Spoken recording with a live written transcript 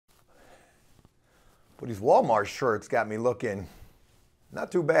But these Walmart shirts got me looking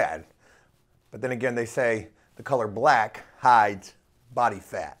not too bad. But then again, they say the color black hides body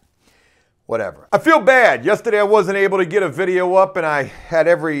fat. Whatever. I feel bad. Yesterday I wasn't able to get a video up, and I had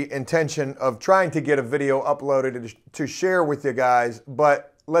every intention of trying to get a video uploaded to share with you guys,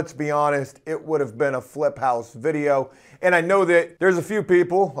 but let's be honest, it would have been a flip house video. And I know that there's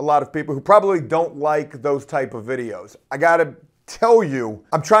a lot of people who probably don't like those type of videos. I gotta tell you,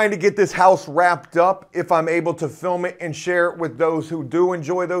 I'm trying to get this house wrapped up. If I'm able to film it and share it with those who do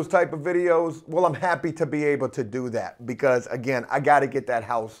enjoy those type of videos, well, I'm happy to be able to do that because, again, I gotta get that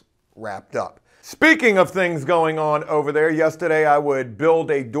house wrapped up. Speaking of things going on over there, yesterday I would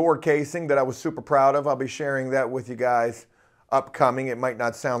build a door casing that I was super proud of. I'll be sharing that with you guys upcoming. It might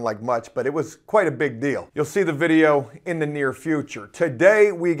not sound like much, but it was quite a big deal. You'll see the video in the near future.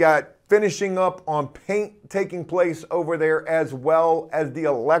 Today we got finishing up on paint taking place over there, as well as the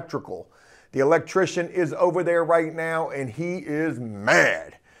electrical. The electrician is over there right now, and he is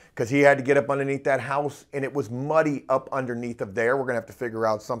mad because he had to get up underneath that house and it was muddy up underneath of there. We're gonna have to figure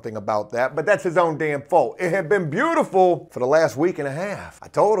out something about that, but that's his own damn fault. It had been beautiful for the last week and a half. I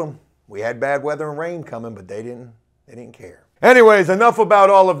told him we had bad weather and rain coming, but they didn't care. Anyways, enough about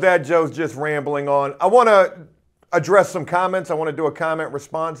all of that. Joe's just rambling on. I wanna address some comments. I wanna do a comment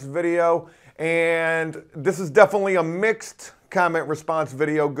response video, and this is definitely a mixed comment response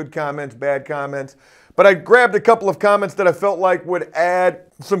video, good comments, bad comments. But I grabbed a couple of comments that I felt like would add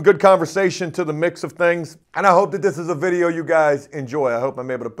some good conversation to the mix of things. And I hope that this is a video you guys enjoy. I hope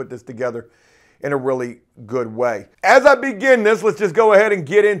I'm able to put this together in a really good way. As I begin this, let's just go ahead and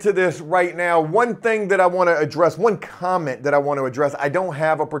get into this right now. One thing that I want to address, one comment that I want to address, I don't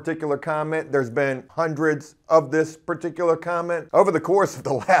have a particular comment. There's been hundreds of this particular comment over the course of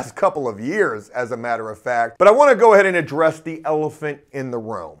the last couple of years, as a matter of fact. But I want to go ahead and address the elephant in the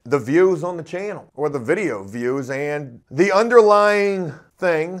room. The views on the channel, or the video views, and the underlying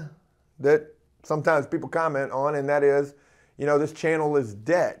thing that sometimes people comment on, and that is, you know, this channel is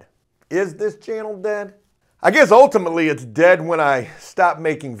dead. Is this channel dead? I guess ultimately it's dead when I stop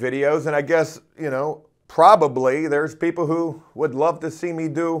making videos, and I guess, you know, probably there's people who would love to see me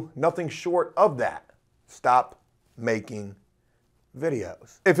do nothing short of that. Stop making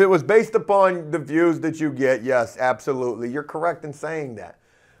videos. If it was based upon the views that you get, yes, absolutely. You're correct in saying that.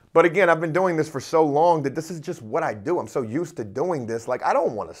 But again, I've been doing this for so long that this is just what I do. I'm so used to doing this. Like, I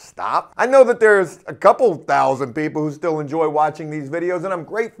don't want to stop. I know that there's a couple thousand people who still enjoy watching these videos, and I'm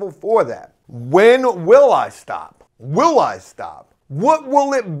grateful for that. When will I stop? Will I stop? What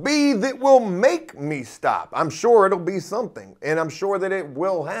will it be that will make me stop? I'm sure it'll be something, and I'm sure that it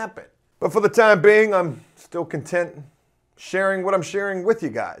will happen. But for the time being, I'm still content sharing what I'm sharing with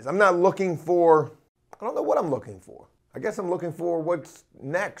you guys. I'm not looking for, I don't know what I'm looking for. I guess I'm looking for what's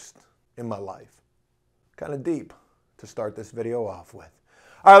next in my life. Kind of deep to start this video off with.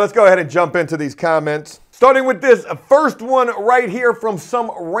 All right, let's go ahead and jump into these comments. Starting with this first one right here from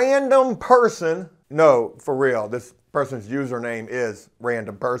some random person. No, for real, this person's username is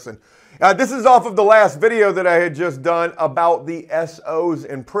random person. This is off of the last video that I had just done about the SOs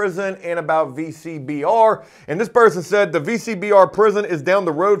in prison and about VCBR. And this person said the VCBR prison is down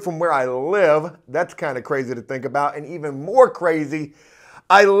the road from where I live. That's kind of crazy to think about. And even more crazy,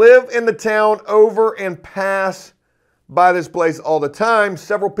 I live in the town over and pass by this place all the time.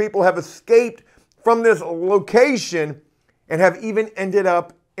 Several people have escaped from this location and have even ended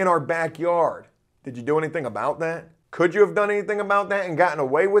up in our backyard. Did you do anything about that? Could you have done anything about that and gotten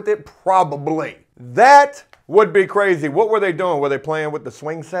away with it? Probably. That would be crazy. What were they doing? Were they playing with the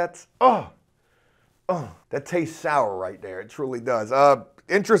swing sets? Oh, that tastes sour right there. It truly does.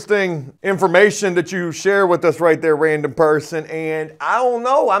 Interesting information that you share with us right there, random person. And I don't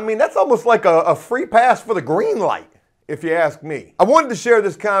know. I mean, that's almost like a free pass for the green light, if you ask me. I wanted to share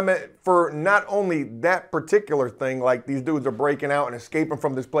this comment for not only that particular thing, like these dudes are breaking out and escaping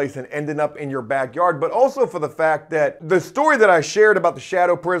from this place and ending up in your backyard, but also for the fact that the story that I shared about the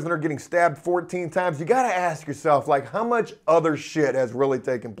shadow prisoner getting stabbed 14 times, you gotta ask yourself, like, how much other shit has really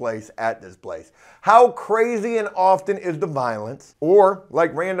taken place at this place? How crazy and often is the violence? Or,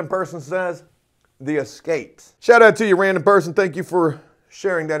 like random person says, the escapes. Shout out to you, random person. Thank you for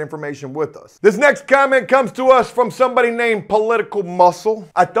sharing that information with us. This next comment comes to us from somebody named Political Muscle.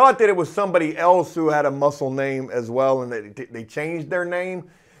 I thought that it was somebody else who had a muscle name as well and they changed their name.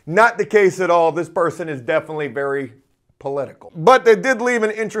 Not the case at all. This person is definitely very political. But they did leave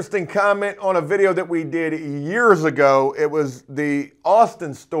an interesting comment on a video that we did years ago. It was the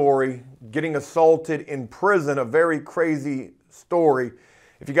Austin story, getting assaulted in prison, a very crazy story.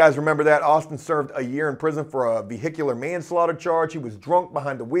 If you guys remember that, Austin served a year in prison for a vehicular manslaughter charge. He was drunk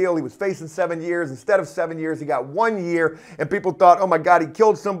behind the wheel. He was facing 7 years. Instead of 7 years, he got 1 year. And people thought, oh my God, he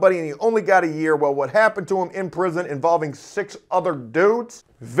killed somebody and he only got a year. Well, what happened to him in prison involving 6 other dudes?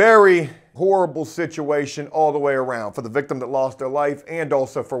 Very horrible situation all the way around for the victim that lost their life and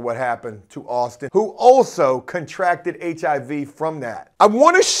also for what happened to Austin, who also contracted HIV from that. I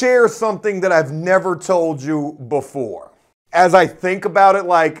want to share something that I've never told you before. As I think about it,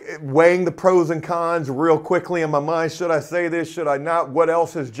 like weighing the pros and cons real quickly in my mind, should I say this, should I not? What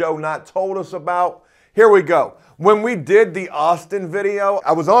else has Joe not told us about? Here we go. When we did the Austin video,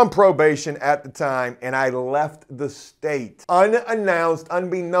 I was on probation at the time and I left the state unannounced,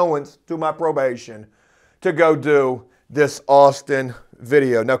 unbeknownst to my probation, to go do this Austin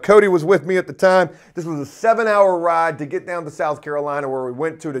video. Now, Cody was with me at the time. This was a 7-hour ride to get down to South Carolina where we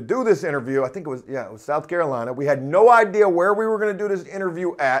went to do this interview. I think it was South Carolina. We had no idea where we were going to do this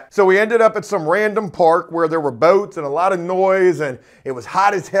interview at. So we ended up at some random park where there were boats and a lot of noise and it was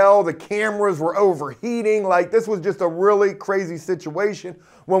hot as hell. The cameras were overheating. Like, this was just a really crazy situation.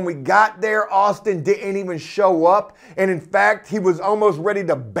 When we got there, Austin didn't even show up. And in fact, he was almost ready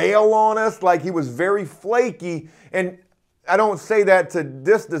to bail on us. Like, he was very flaky. And I don't say that to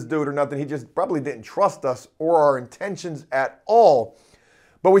diss this dude or nothing. He just probably didn't trust us or our intentions at all.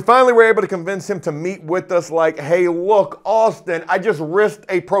 But we finally were able to convince him to meet with us like, hey, look, Austin, I just risked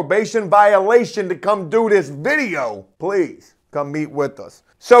a probation violation to come do this video. Please come meet with us.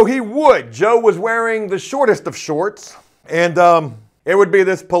 So he would. Joe was wearing the shortest of shorts. And it would be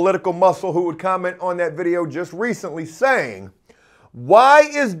this political muscle who would comment on that video just recently saying, why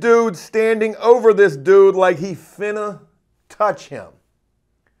is dude standing over this dude like he finna touch him?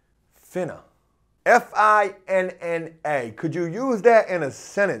 Finna. F-I-N-N-A. Could you use that in a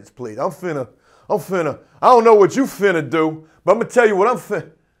sentence, please? I'm finna. I don't know what you finna do, but I'm gonna tell you what I'm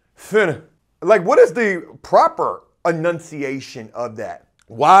finna. Like, what is the proper enunciation of that?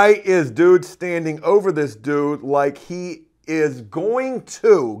 Why is dude standing over this dude like he is going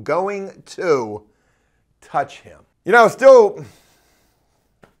to touch him? You know, still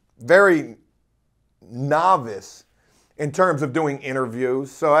very novice in terms of doing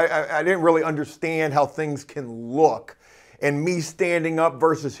interviews. So I didn't really understand how things can look. And me standing up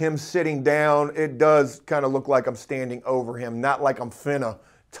versus him sitting down, it does kind of look like I'm standing over him, not like I'm finna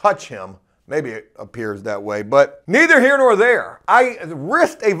touch him. Maybe it appears that way, but neither here nor there. I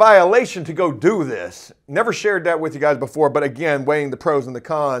risked a violation to go do this. Never shared that with you guys before, but again, weighing the pros and the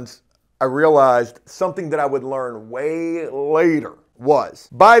cons, I realized something that I would learn way later was,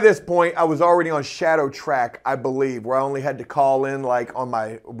 by this point, I was already on shadow track, I believe, where I only had to call in like on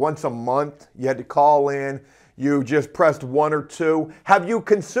my once a month. You had to call in. You just pressed 1 or 2. Have you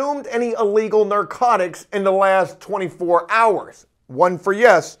consumed any illegal narcotics in the last 24 hours? 1 for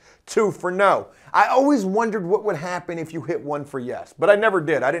yes, 2 for no. I always wondered what would happen if you hit 1 for yes, but I never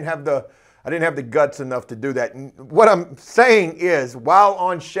did. I didn't have the guts enough to do that. And what I'm saying is, while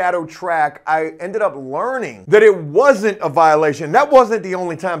on shadow track, I ended up learning that it wasn't a violation. That wasn't the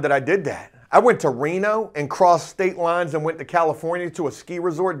only time that I did that. I went to Reno and crossed state lines and went to California to a ski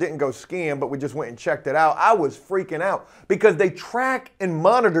resort. Didn't go skiing, but we just went and checked it out. I was freaking out because they track and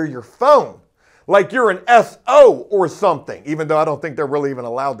monitor your phone like you're an SO or something, even though I don't think they're really even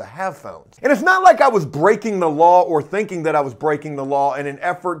allowed to have phones. And it's not like I was breaking the law or thinking that I was breaking the law in an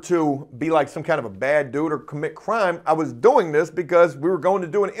effort to be like some kind of a bad dude or commit crime. I was doing this because we were going to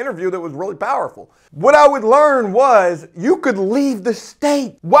do an interview that was really powerful. What I would learn was you could leave the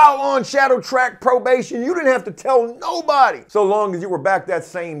state while on shadow track probation. You didn't have to tell nobody so long as you were back that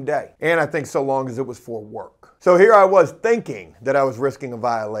same day. And I think so long as it was for work. So here I was thinking that I was risking a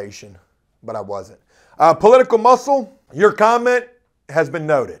violation, but I wasn't. Political muscle, your comment has been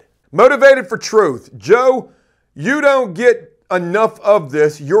noted. Motivated for truth. Joe, you don't get enough of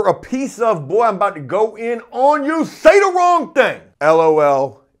this. You're a piece of, boy, I'm about to go in on you. Say the wrong thing.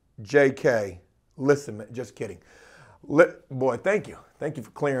 LOL, JK. Listen, man, just kidding. Boy, thank you. Thank you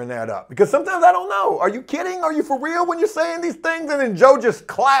for clearing that up. Because sometimes I don't know. Are you kidding? Are you for real when you're saying these things? And then Joe just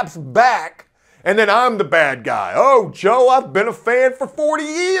claps back. And then I'm the bad guy. Oh, Joe, I've been a fan for 40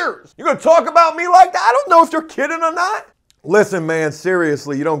 years. You're going to talk about me like that? I don't know if you're kidding or not. Listen, man,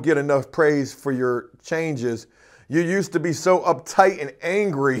 seriously, you don't get enough praise for your changes. You used to be so uptight and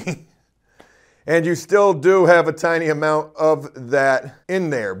angry, and you still do have a tiny amount of that in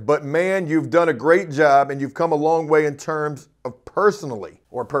there. But man, you've done a great job, and you've come a long way in terms of personally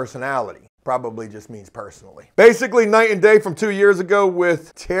or personality. Probably just means personally. Basically, night and day from 2 years ago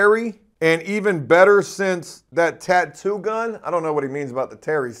with Terry. And even better since that tattoo gun. I don't know what he means about the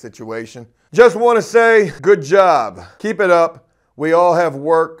Terry situation. Just want to say, good job. Keep it up. We all have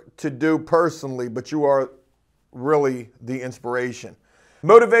work to do personally, but you are really the inspiration.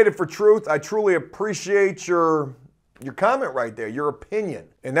 Motivated for Truth, I truly appreciate your comment right there, your opinion.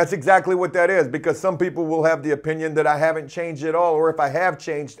 And that's exactly what that is, because some people will have the opinion that I haven't changed at all, or if I have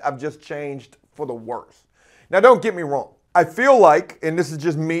changed, I've just changed for the worse. Now, don't get me wrong. I feel like, and this is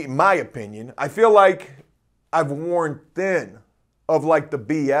just me, my opinion, I feel like I've worn thin of like the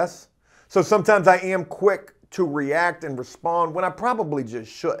BS. So sometimes I am quick to react and respond when I probably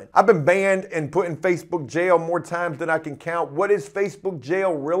just shouldn't. I've been banned and put in Facebook jail more times than I can count. What is Facebook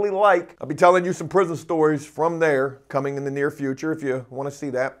jail really like? I'll be telling you some prison stories from there coming in the near future. If you want to see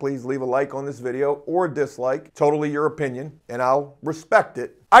that, please leave a like on this video or a dislike. Totally your opinion, and I'll respect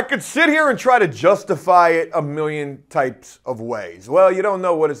it. I could sit here and try to justify it a million types of ways. Well, you don't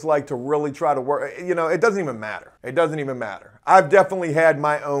know what it's like to really try to work. You know, it doesn't even matter. It doesn't even matter. I've definitely had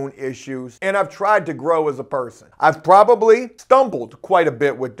my own issues, and I've tried to grow as a person. I've probably stumbled quite a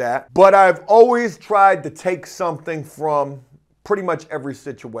bit with that, but I've always tried to take something from pretty much every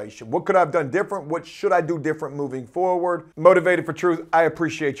situation. What could I have done different? What should I do different moving forward? Motivated for Truth, I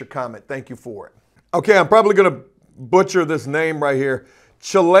appreciate your comment. Thank you for it. Okay, I'm probably going to butcher this name right here.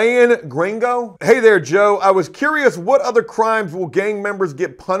 Chilean Gringo. Hey there, Joe. I was curious, what other crimes will gang members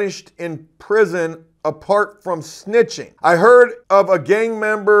get punished in prison apart from snitching? I heard of a gang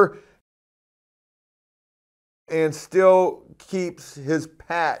member and still keeps his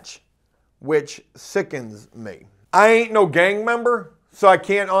patch, which sickens me. I ain't no gang member, so I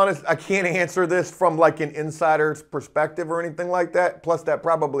can't answer this from like an insider's perspective or anything like that. Plus that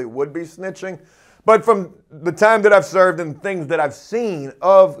probably would be snitching. But from the time that I've served and things that I've seen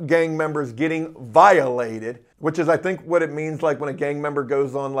of gang members getting violated, which is I think what it means like when a gang member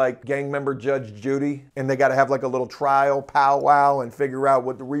goes on like gang member Judge Judy and they got to have like a little trial powwow and figure out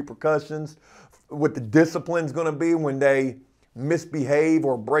what the repercussions, what the discipline's going to be when they misbehave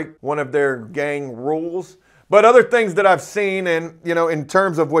or break one of their gang rules. But other things that I've seen, and you know, in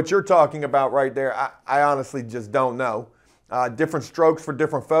terms of what you're talking about right there, I honestly just don't know. Different strokes for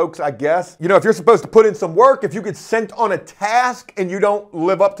different folks, I guess. You know, if you're supposed to put in some work, if you get sent on a task and you don't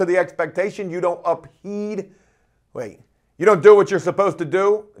live up to the expectation, you don't you don't do what you're supposed to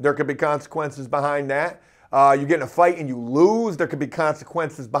do, there could be consequences behind that. You get in a fight and you lose, there could be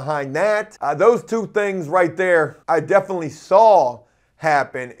consequences behind that. Those two things right there, I definitely saw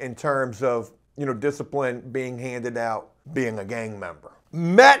happen in terms of, you know, discipline being handed out, being a gang member.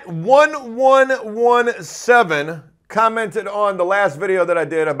 Met1117 commented on the last video that I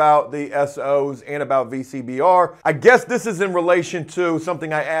did about the SOs and about VCBR. I guess this is in relation to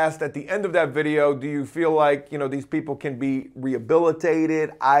something I asked at the end of that video. Do you feel like, you know, these people can be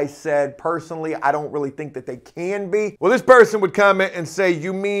rehabilitated? I said, personally, I don't really think that they can be. Well, this person would comment and say,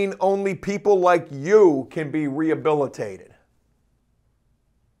 you mean only people like you can be rehabilitated?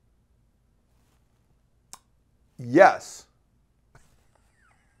 Yes.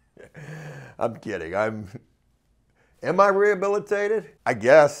 I'm kidding. Am I rehabilitated? I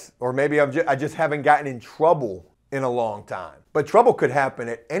guess. Or maybe I just haven't gotten in trouble in a long time. But trouble could happen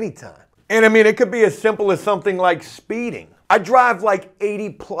at any time. And I mean, it could be as simple as something like speeding. I drive like 80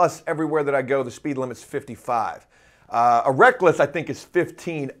 plus everywhere that I go. The speed limit's 55. A reckless, I think, is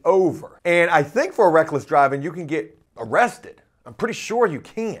 15 over. And I think for a reckless driving, you can get arrested. I'm pretty sure you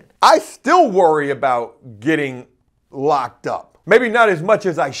can. I still worry about getting locked up. Maybe not as much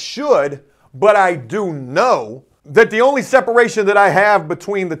as I should, but I do know that the only separation that I have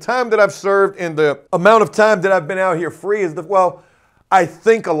between the time that I've served and the amount of time that I've been out here free is well, I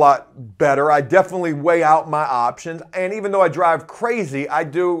think a lot better. I definitely weigh out my options. And even though I drive crazy, I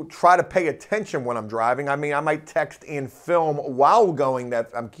do try to pay attention when I'm driving. I mean, I might text and film while going that.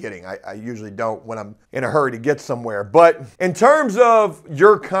 I'm kidding. I usually don't when I'm in a hurry to get somewhere. But in terms of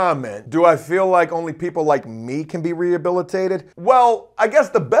your comment, do I feel like only people like me can be rehabilitated? Well, I guess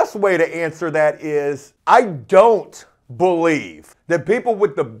the best way to answer that is I don't believe that people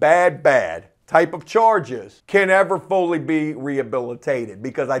with the bad type of charges can ever fully be rehabilitated,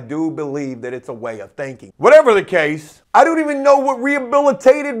 because I do believe that it's a way of thinking. Whatever the case, I don't even know what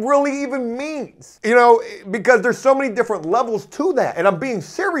rehabilitated really even means, you know, because there's so many different levels to that. And I'm being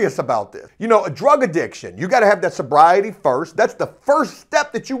serious about this. You know, a drug addiction, you got to have that sobriety first. That's the first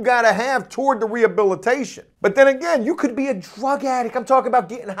step that you got to have toward the rehabilitation. But then again, you could be a drug addict. I'm talking about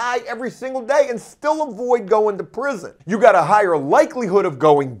getting high every single day and still avoid going to prison. You got a higher likelihood of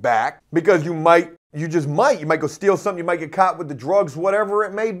going back because you might go steal something, you might get caught with the drugs, whatever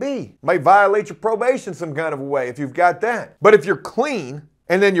it may be. Might violate your probation some kind of way if you've got that. But if you're clean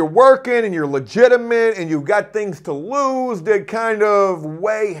and then you're working and you're legitimate and you've got things to lose that kind of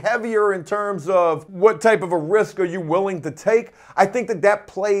weigh heavier in terms of what type of a risk are you willing to take, I think that that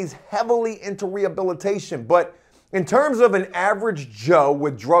plays heavily into rehabilitation. But in terms of an average Joe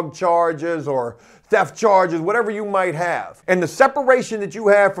with drug charges or theft charges, whatever you might have, and the separation that you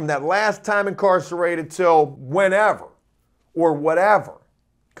have from that last time incarcerated till whenever or whatever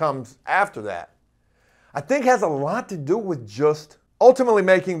comes after that, I think has a lot to do with just ultimately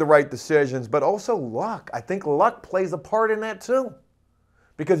making the right decisions, but also luck. I think luck plays a part in that too,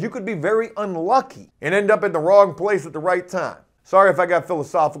 because you could be very unlucky and end up in the wrong place at the right time. Sorry if I got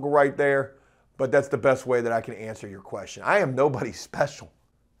philosophical right there, but that's the best way that I can answer your question. I am nobody special,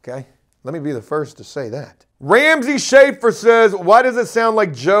 okay? Let me be the first to say that. Ramsey Schaefer says, why does it sound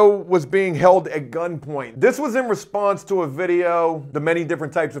like Joe was being held at gunpoint? This was in response to a video, the many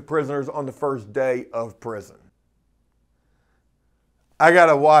different types of prisoners on the first day of prison. I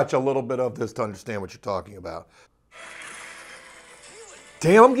gotta watch a little bit of this to understand what you're talking about.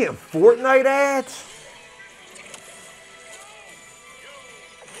 Damn, I'm getting Fortnite ads?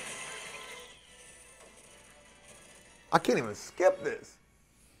 I can't even skip this.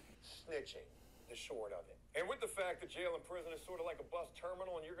 Snitching, the short of it. And with the fact that jail and prison is sort of like a bus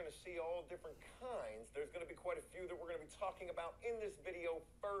terminal and you're going to see all different kinds, there's going to be quite a few that we're going to be talking about in this video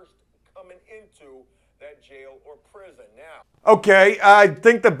first coming into that jail or prison. Now, okay, I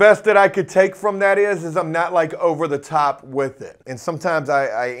think the best that I could take from that is I'm not like over the top with it. And sometimes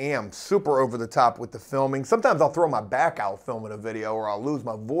I am super over the top with the filming. Sometimes I'll throw my back out filming a video, or I'll lose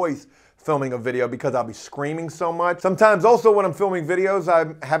my voice filming a video because I'll be screaming so much. Sometimes also when I'm filming videos,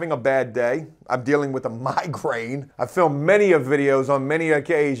 I'm having a bad day. I'm dealing with a migraine. I've filmed many of videos on many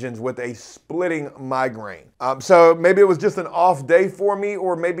occasions with a splitting migraine. So maybe it was just an off day for me,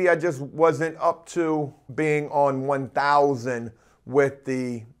 or maybe I just wasn't up to being on 1000 with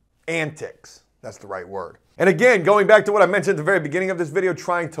the antics. That's the right word. And again, going back to what I mentioned at the very beginning of this video,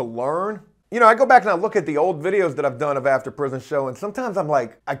 trying to learn. You know, I go back and I look at the old videos that I've done of After Prison Show, and sometimes I'm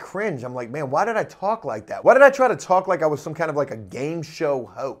like, I cringe. I'm like, man, why did I talk like that? Why did I try to talk like I was some kind of like a game show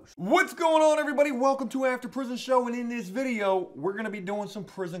host? What's going on, everybody? Welcome to After Prison Show, and in this video, we're gonna be doing some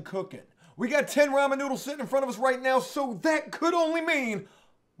prison cooking. We got 10 ramen noodles sitting in front of us right now, so that could only mean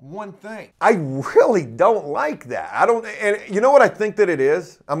one thing. I really don't like that. And you know what I think that it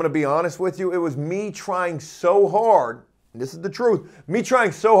is? I'm gonna be honest with you. It was me trying so hard, and this is the truth, me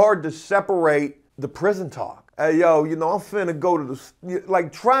trying so hard to separate the prison talk. Hey, yo, you know, I'm finna go to the,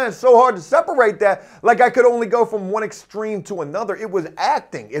 like trying so hard to separate that, like I could only go from one extreme to another. It was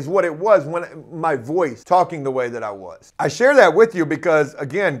acting is what it was, when my voice talking the way that I was. I share that with you because,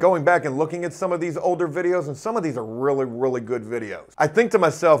 again, going back and looking at some of these older videos, and some of these are really, really good videos. I think to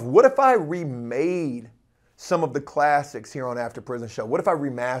myself, what if I remade some of the classics here on After Prison Show? What if I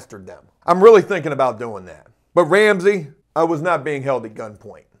remastered them? I'm really thinking about doing that. But Ramsey, I was not being held at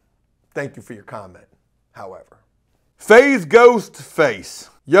gunpoint. Thank you for your comment, however. FaZe Ghostface.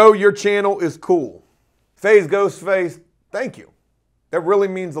 Yo, your channel is cool. FaZe Ghostface, thank you. That really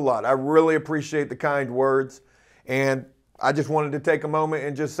means a lot. I really appreciate the kind words. And I just wanted to take a moment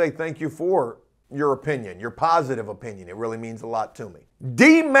and just say thank you for your opinion, your positive opinion. It really means a lot to me.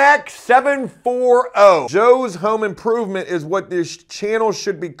 DMAC740. Joe's Home Improvement is what this channel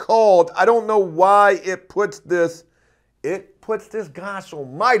should be called. I don't know why it puts this gosh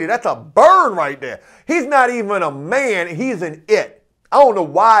almighty, that's a burn right there. He's not even a man, he's an it. I don't know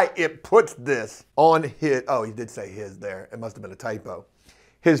why it puts this on his, oh, he did say his there. It must have been a typo.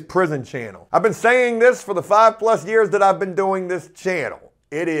 His prison channel. I've been saying this for the 5+ years that I've been doing this channel.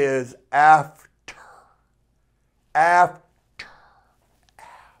 It is After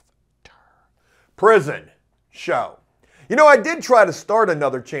Prison Show. You know, I did try to start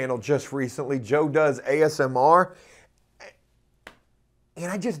another channel just recently. Joe does ASMR. And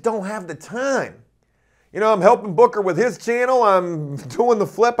I just don't have the time. You know, I'm helping Booker with his channel. I'm doing the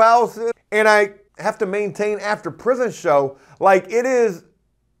flip houses. And I have to maintain After Prison Show. Like it's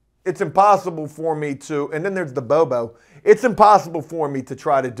impossible for me to, and then there's the Bobo. It's impossible for me to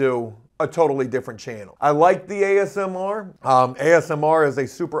try to do a totally different channel. I like the ASMR. ASMR is a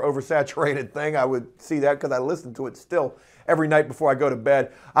super oversaturated thing. I would see that because I listen to it still every night before I go to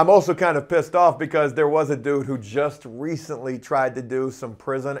bed. I'm also kind of pissed off because there was a dude who just recently tried to do some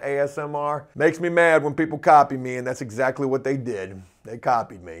prison ASMR. Makes me mad when people copy me, and that's exactly what they did. They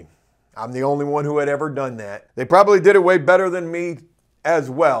copied me. I'm the only one who had ever done that. They probably did it way better than me as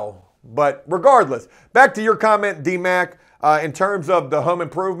well. But regardless, back to your comment, DMAC. In terms of the home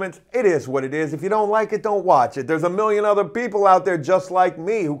improvements, it is what it is. If you don't like it, don't watch it. There's a million other people out there just like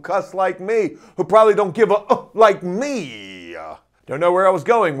me, who cuss like me, who probably don't give a like me. Don't know where I was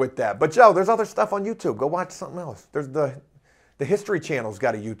going with that. But Joe, there's other stuff on YouTube. Go watch something else. There's the History Channel's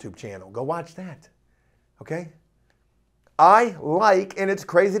got a YouTube channel. Go watch that. Okay? I like, and it's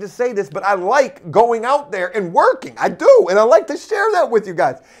crazy to say this, but I like going out there and working. I do, and I like to share that with you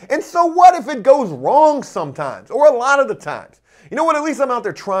guys. And so what if it goes wrong sometimes, or a lot of the times? You know what? At least I'm out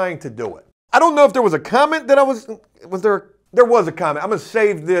there trying to do it. I don't know if there was a comment that there was a comment. I'm going to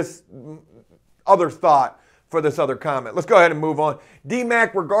save this other thought for this other comment. Let's go ahead and move on.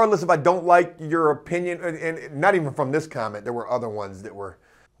 D-Mac, regardless if I don't like your opinion, and not even from this comment, there were other ones that were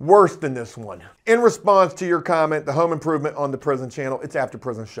worse than this one. In response to your comment, the home improvement on the prison channel, it's After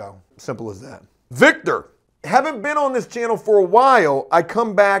Prison Show. Simple as that. Victor, haven't been on this channel for a while. I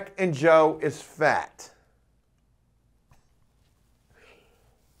come back and Joe is fat.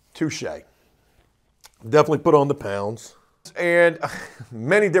 Touche. Definitely put on the pounds. And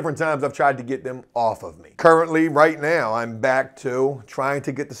many different times I've tried to get them off of me. Currently, right now, I'm back to trying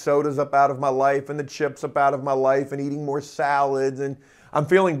to get the sodas up out of my life and the chips up out of my life and eating more salads, and I'm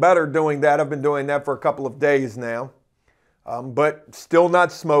feeling better doing that. I've been doing that for a couple of days now. But still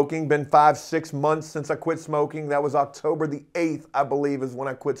not smoking. Been 5-6 months since I quit smoking. That was October the 8th, I believe, is when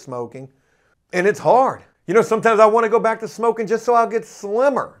I quit smoking. And it's hard. You know, sometimes I want to go back to smoking just so I'll get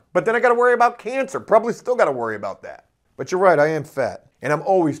slimmer. But then I got to worry about cancer. Probably still got to worry about that. But you're right, I am fat. And I'm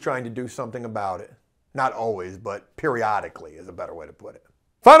always trying to do something about it. Not always, but periodically is a better way to put it.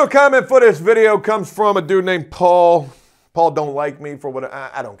 Final comment for this video comes from a dude named Paul. Paul don't like me for what,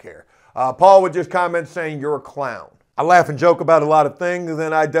 I don't care. Paul would just comment saying, you're a clown. I laugh and joke about a lot of things,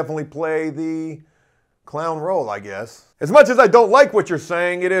 and I definitely play the clown role, I guess. As much as I don't like what you're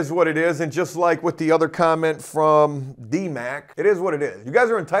saying, it is what it is. And just like with the other comment from D-Mac, it is what it is. You guys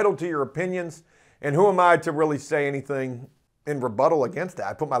are entitled to your opinions, and who am I to really say anything in rebuttal against that?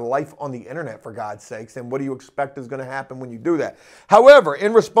 I put my life on the internet, for God's sakes, and what do you expect is going to happen when you do that? However,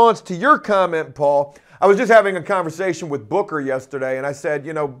 in response to your comment, Paul, I was just having a conversation with Booker yesterday, and I said,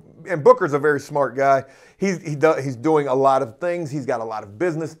 you know, and Booker's a very smart guy. He's doing a lot of things. He's got a lot of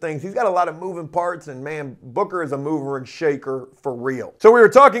business things. He's got a lot of moving parts, and man, Booker is a mover and shaker for real. So we were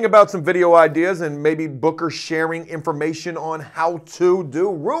talking about some video ideas, and maybe Booker sharing information on how to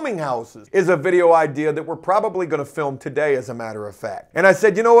do rooming houses is a video idea that we're probably going to film today, as a matter of fact. And I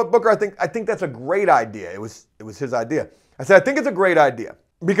said, you know what, Booker, I think that's a great idea. It was his idea. I said, I think it's a great idea.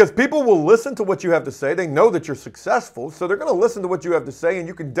 Because people will listen to what you have to say. They know that you're successful, so they're going to listen to what you have to say, and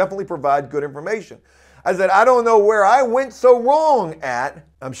you can definitely provide good information. I said, I don't know where I went so wrong at.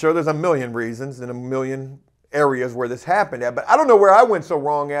 I'm sure there's a million reasons and a million areas where this happened at, but I don't know where I went so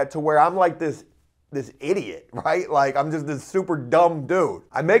wrong at to where I'm like this idiot, right? Like I'm just this super dumb dude.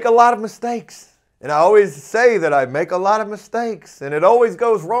 I make a lot of mistakes. And I always say that I make a lot of mistakes, and it always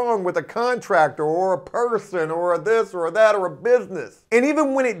goes wrong with a contractor or a person or a this or a that or a business. And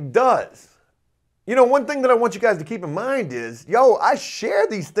even when it does, you know, one thing that I want you guys to keep in mind is, yo, I share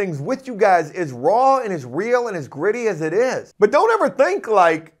these things with you guys as raw and as real and as gritty as it is. But don't ever think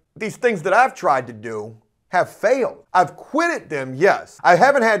like these things that I've tried to do have failed. I've quitted them, yes. I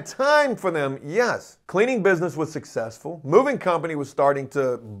haven't had time for them, yes. Cleaning business was successful. Moving company was starting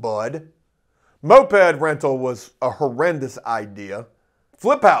to bud. Moped rental was a horrendous idea.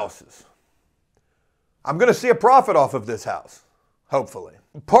 Flip houses. I'm going to see a profit off of this house, hopefully.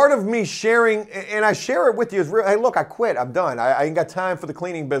 Part of me sharing, and I share it with you, is, hey, look, I quit. I'm done. I ain't got time for the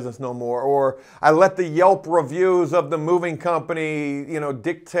cleaning business no more. Or I let the Yelp reviews of the moving company, you know,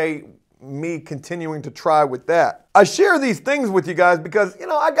 dictate me continuing to try with that. I share these things with you guys because, you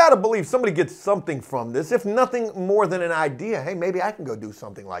know, I got to believe somebody gets something from this, if nothing more than an idea. Hey, maybe I can go do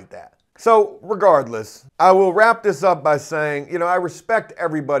something like that. So regardless, I will wrap this up by saying, you know, I respect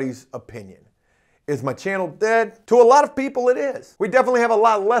everybody's opinion. Is my channel dead? To a lot of people it is. We definitely have a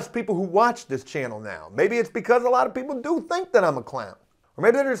lot less people who watch this channel now. Maybe it's because a lot of people do think that I'm a clown. Or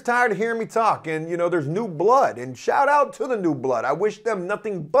maybe they're just tired of hearing me talk and, you know, there's new blood. And shout out to the new blood. I wish them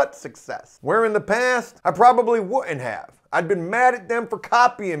nothing but success. Where in the past, I probably wouldn't have. I'd been mad at them for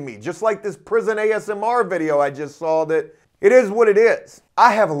copying me. Just like this prison ASMR video I just saw that it is what it is.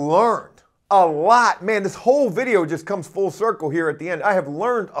 I have learned a lot. Man, this whole video just comes full circle here at the end. I have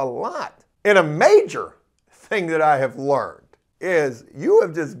learned a lot. And a major thing that I have learned is you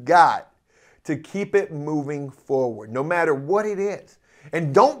have just got to keep it moving forward, no matter what it is.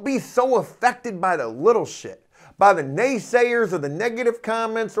 And don't be so affected by the little shit, by the naysayers or the negative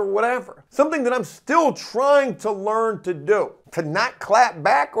comments or whatever. Something that I'm still trying to learn to do, to not clap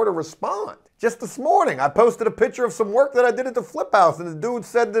back or to respond. Just this morning, I posted a picture of some work that I did at the flip house, and the dude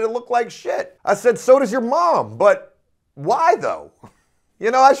said that it looked like shit. I said, so does your mom, but why though?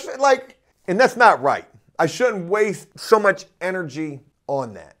 You know, I should like, and that's not right. I shouldn't waste so much energy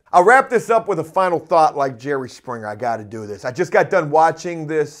on that. I'll wrap this up with a final thought like Jerry Springer. I got to do this. I just got done watching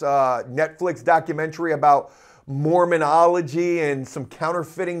this Netflix documentary about Mormonology and some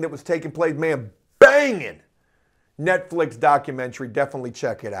counterfeiting that was taking place. Man, banging Netflix documentary. Definitely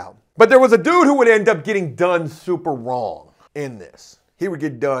check it out. But there was a dude who would end up getting done super wrong in this. He would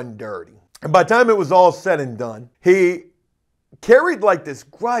get done dirty. And by the time it was all said and done, he carried like this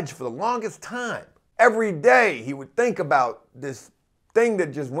grudge for the longest time. Every day he would think about this thing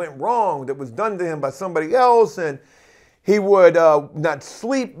that just went wrong that was done to him by somebody else, and he would not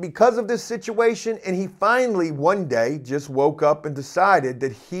sleep because of this situation. And he finally one day just woke up and decided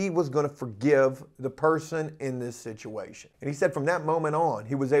that he was going to forgive the person in this situation. And he said from that moment on,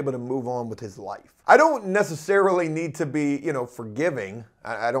 he was able to move on with his life. I don't necessarily need to be, forgiving.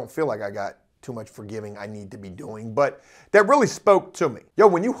 I don't feel like I got too much forgiving I need to be doing, but that really spoke to me. Yo,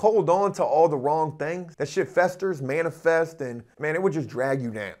 when you hold on to all the wrong things, that shit festers, manifests, and man, it would just drag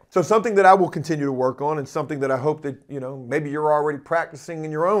you down. So something that I will continue to work on, and something that I hope that, maybe you're already practicing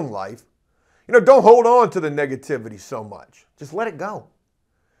in your own life. Don't hold on to the negativity so much. Just let it go.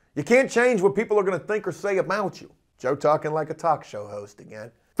 You can't change what people are going to think or say about you. Joe talking like a talk show host again.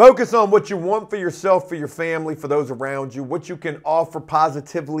 Focus on what you want for yourself, for your family, for those around you, what you can offer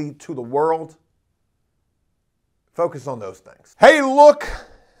positively to the world. Focus on those things. Hey, look,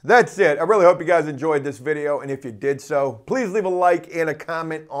 that's it. I really hope you guys enjoyed this video, and if you did so, please leave a like and a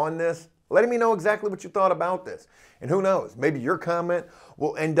comment on this, letting me know exactly what you thought about this. And who knows, maybe your comment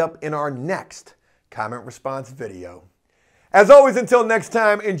will end up in our next comment response video. As always, until next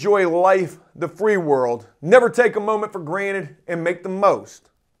time, enjoy life, the free world. Never take a moment for granted, and make the most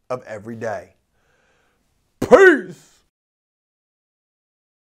of every day. Peace!